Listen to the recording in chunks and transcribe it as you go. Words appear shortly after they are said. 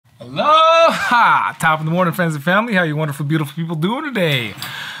Aloha! Top of the morning, friends and family. How you wonderful, beautiful people doing today?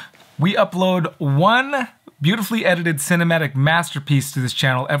 We upload one beautifully edited cinematic masterpiece to this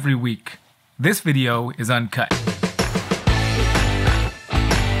channel every week. This video is uncut.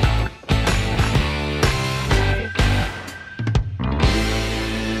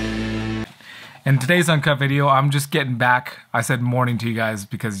 In today's uncut video, I'm just getting back. I said morning to you guys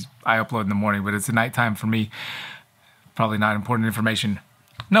because I upload in the morning, but it's a nighttime for me. Probably not important information.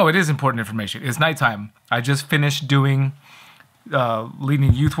 No, it is important information. It's nighttime. I just finished doing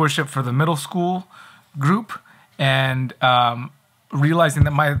leading youth worship for the middle school group, and realizing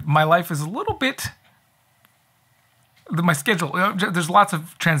that my life is a little bit, my schedule, there's lots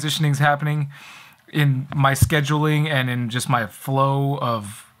of transitionings happening in my scheduling and in just my flow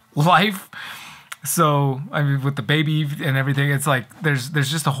of life. So, I mean, with the baby and everything, it's like there's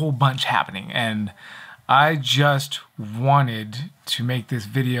just a whole bunch happening, and I just wanted to make this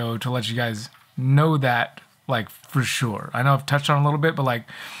video to let you guys know that, like, for sure. I know I've touched on it a little bit, but like,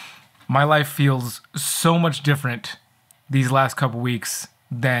 my life feels so much different these last couple weeks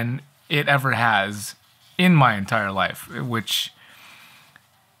than it ever has in my entire life, which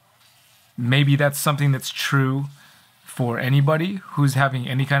maybe that's something that's true for anybody who's having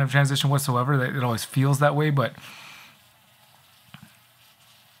any kind of transition whatsoever, that it always feels that way, but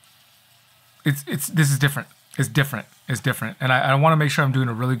this is different. It's different. And I want to make sure I'm doing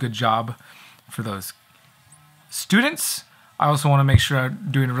a really good job for those students. I also want to make sure I'm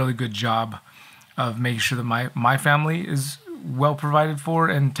doing a really good job of making sure that my family is well provided for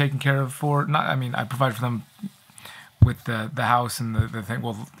and taken care of for. Not, I mean, I provide for them with the house and the thing.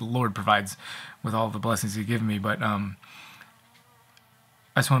 Well, the Lord provides with all the blessings He's given me, but I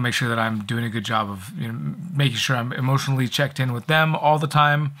just want to make sure that I'm doing a good job of, you know, making sure I'm emotionally checked in with them all the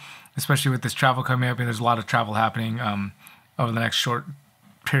time, especially with this travel coming up. And there's a lot of travel happening over the next short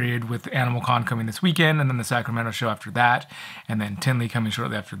period, with Animal Con coming this weekend, and then the Sacramento show after that, and then Tinley coming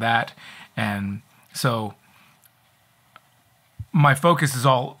shortly after that. And so my focus is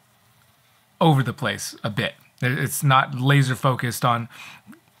all over the place a bit. It's not laser focused on,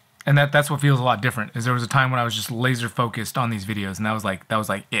 and that's what feels a lot different. Is there was a time when I was just laser focused on these videos, and that was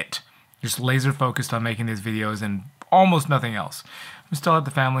like it. Just laser focused on making these videos and almost nothing else. I'm still at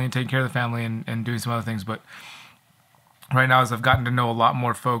the family and taking care of the family and doing some other things, but right now, as I've gotten to know a lot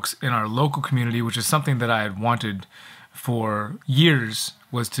more folks in our local community, which is something that I had wanted for years,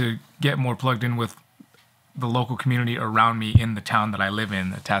 was to get more plugged in with the local community around me in the town that I live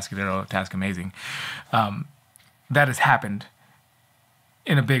in, Atascadero, Atascamazing. That has happened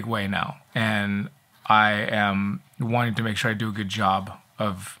in a big way now, and I am wanting to make sure I do a good job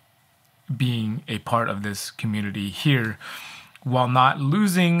of being a part of this community here, while not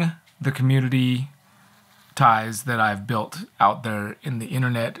losing the community ties that I've built out there in the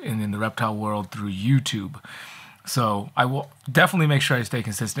internet and in the reptile world through YouTube. So I will definitely make sure I stay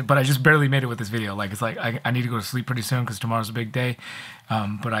consistent, but I just barely made it with this video. Like, it's like I need to go to sleep pretty soon because tomorrow's a big day.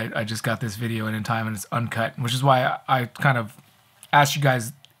 But I just got this video in time, and it's uncut, which is why I kind of asked you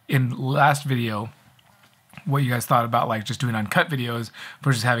guys in last video what you guys thought about, like, just doing uncut videos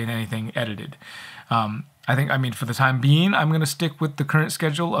versus having anything edited. I think, I mean, for the time being, I'm going to stick with the current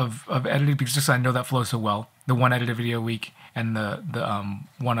schedule of editing, because just I know that flows so well. The one edited video a week and the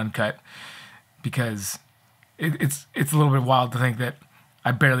one uncut, because it's a little bit wild to think that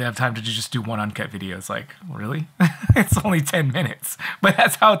I barely have time to just do one uncut video. It's like, really? It's only 10 minutes. But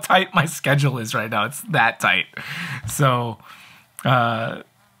that's how tight my schedule is right now. It's that tight. So I'll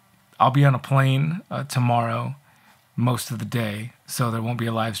be on a plane tomorrow most of the day, so there won't be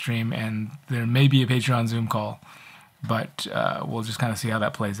a live stream, and there may be a Patreon Zoom call, but we'll just kind of see how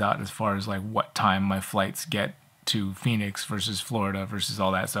that plays out as far as like what time my flights get to Phoenix versus Florida versus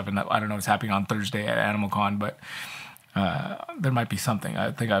all that stuff. And I don't know what's happening on Thursday at Animal Con, but there might be something.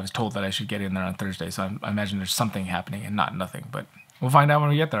 I think I was told that I should get in there on Thursday, so I imagine there's something happening and not nothing, but we'll find out when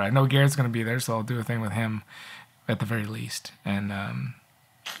we get there. I know Garrett's going to be there, so I'll do a thing with him at the very least. And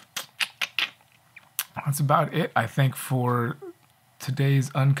that's about it, I think, for today's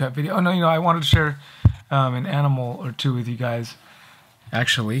uncut video. Oh, no, you know, I wanted to share an animal or two with you guys,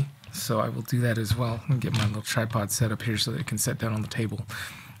 actually, so I will do that as well. Let me get my little tripod set up here so that it can sit down on the table.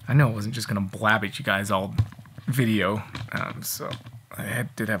 I know I wasn't just going to blab at you guys all video, so I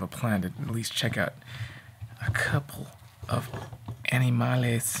did have a plan to at least check out a couple of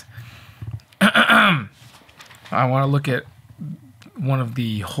animales. I want to look at one of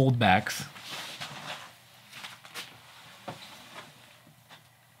the holdbacks.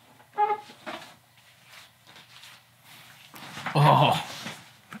 Oh,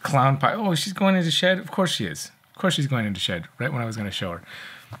 clown pie. Oh, she's going into shed? Of course she is. Of course she's going into shed, right when I was going to show her.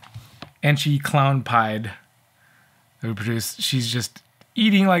 and she clown pied that we produced. She's just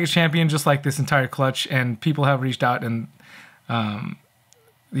eating like a champion, just like this entire clutch. And people have reached out, and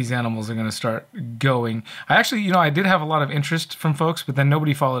these animals are going to start going. I actually, I did have a lot of interest from folks, but then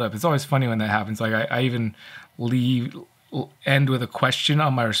nobody followed up. It's always funny when that happens. Like I even end with a question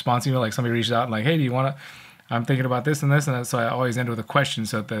on my response email. Like somebody reached out and like, hey, do you want to, I'm thinking about this and this. And so I always end with a question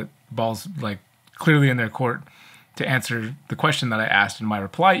so that the ball's like clearly in their court to answer the question that I asked in my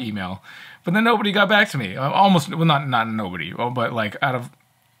reply email. But then nobody got back to me. Almost, well, not nobody, but like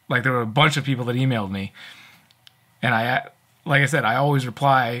there were a bunch of people that emailed me. And like I said, I always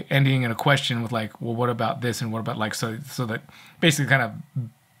reply ending in a question with like, well, what about this? And what about like, so that basically kind of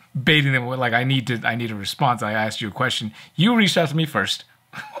baiting them with like, I need a response. I asked you a question. You reached out to me first.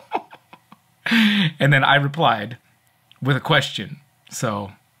 And then I replied with a question.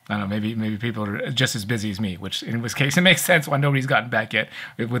 So I don't know, maybe people are just as busy as me, which in this case, it makes sense why nobody's gotten back yet,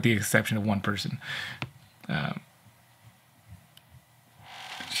 with the exception of one person.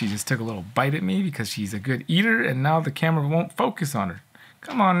 She just took a little bite at me because she's a good eater, and now the camera won't focus on her.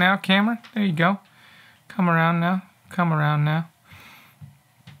 Come on now, camera. There you go. Come around now. Come around now.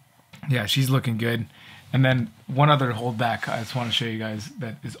 Yeah, she's looking good. And then one other holdback I just want to show you guys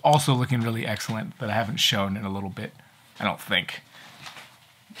that is also looking really excellent that I haven't shown in a little bit, I don't think.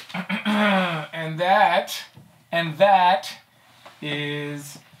 and that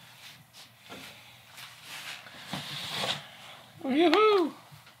is... Yoo-hoo!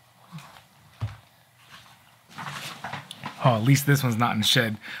 Oh, at least this one's not in the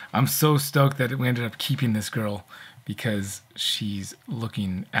shed. I'm so stoked that we ended up keeping this girl because she's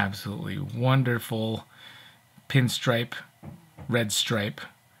looking absolutely wonderful. Pinstripe, red stripe,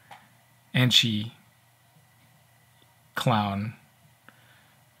 and she clown,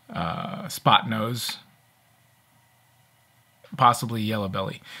 spot nose, possibly yellow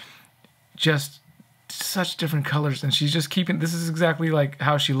belly. Just such different colors, and she's just keeping, this is exactly like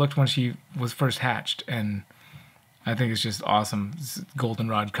how she looked when she was first hatched, and I think it's just awesome. It's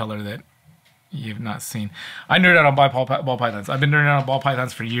goldenrod color that you've not seen. I nerd out on ball pythons. I've been nerding out on ball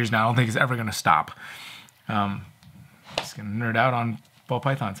pythons for years now. I don't think it's ever going to stop. Just going to nerd out on ball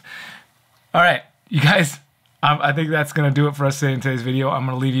pythons. All right, you guys, I think that's going to do it for us today in today's video. I'm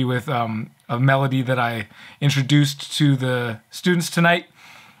going to leave you with a melody that I introduced to the students tonight.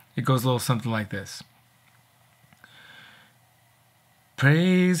 It goes a little something like this.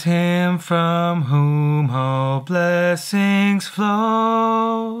 Praise him from whom all blessings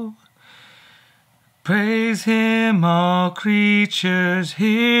flow. Praise him, all creatures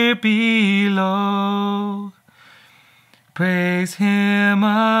here below. Praise him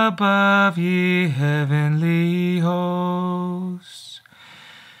above, ye heavenly hosts.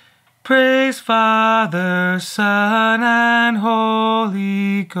 Praise Father, Son, and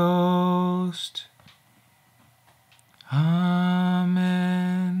Holy Ghost.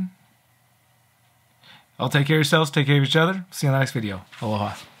 Amen. I'll take care of yourselves, take care of each other. See you in the next video.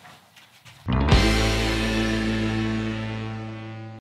 Aloha.